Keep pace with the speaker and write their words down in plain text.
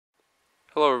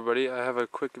Hello everybody, I have a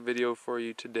quick video for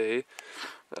you today.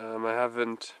 I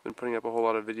haven't been putting up a whole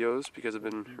lot of videos because I've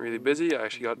been really busy. I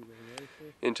actually got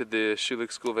into the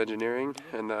Schulich School of Engineering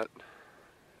and that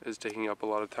is taking up a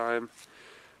lot of time.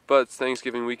 But it's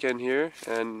Thanksgiving weekend here,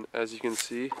 and as you can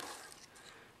see,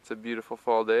 it's a beautiful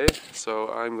fall day. So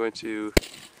I'm going to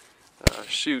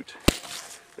shoot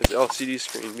this LCD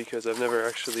screen because I've never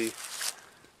actually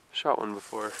shot one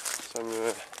before. So I'm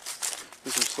going to do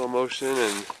some slow motion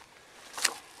and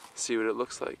see what it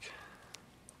looks like.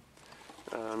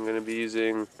 I'm going to be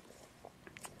using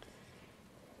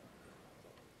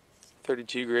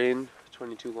 32 grain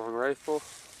 22 long rifle,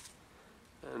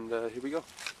 and here we go.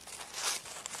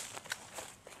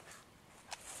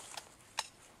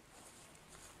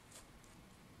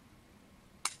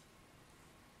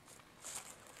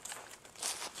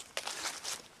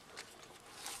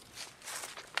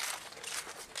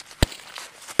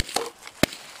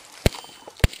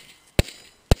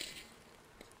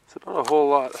 So not a whole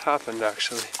lot happened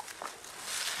actually,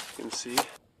 you can see.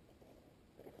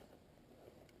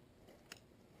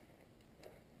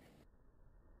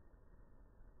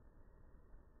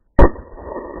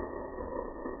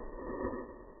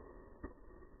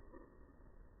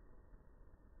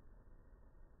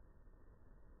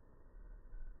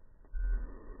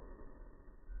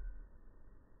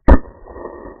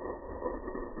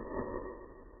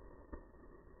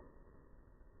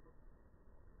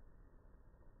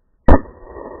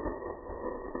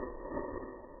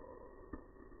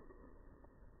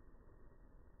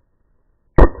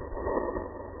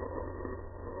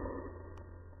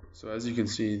 So as you can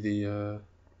see, the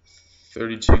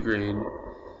 32 grain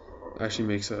actually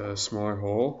makes a smaller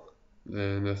hole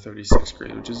than the 36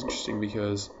 grain, which is interesting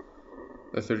because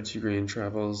the 32 grain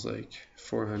travels like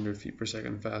 400 feet per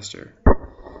second faster.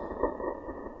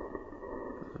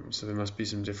 So there must be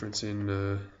some difference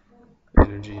in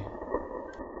energy.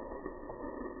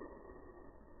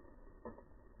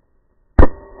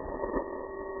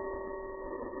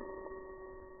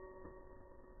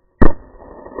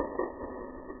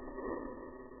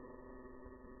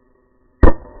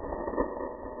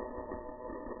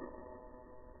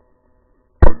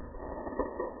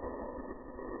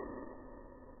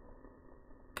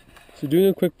 So doing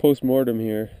a quick post-mortem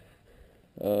here,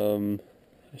 I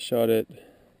shot it,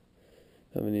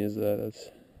 how many is that? That's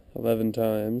 11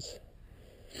 times,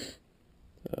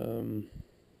 or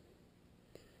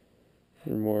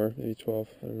more, maybe 12,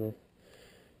 I don't know,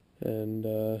 and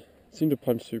it seemed to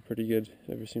punch through pretty good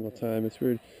every single time. It's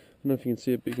weird, I don't know if you can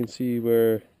see it, but you can see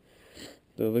where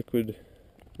the liquid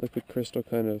crystal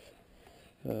kind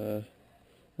of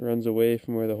runs away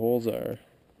from where the holes are.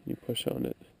 You push on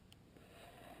it.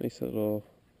 Makes those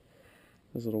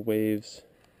little waves.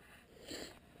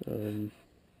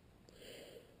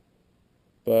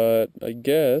 But I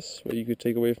guess what you could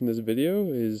take away from this video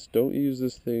is don't use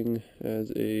this thing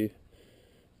as a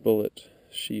bullet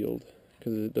shield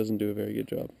because it doesn't do a very good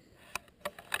job.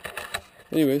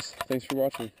 Anyways, thanks for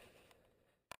watching.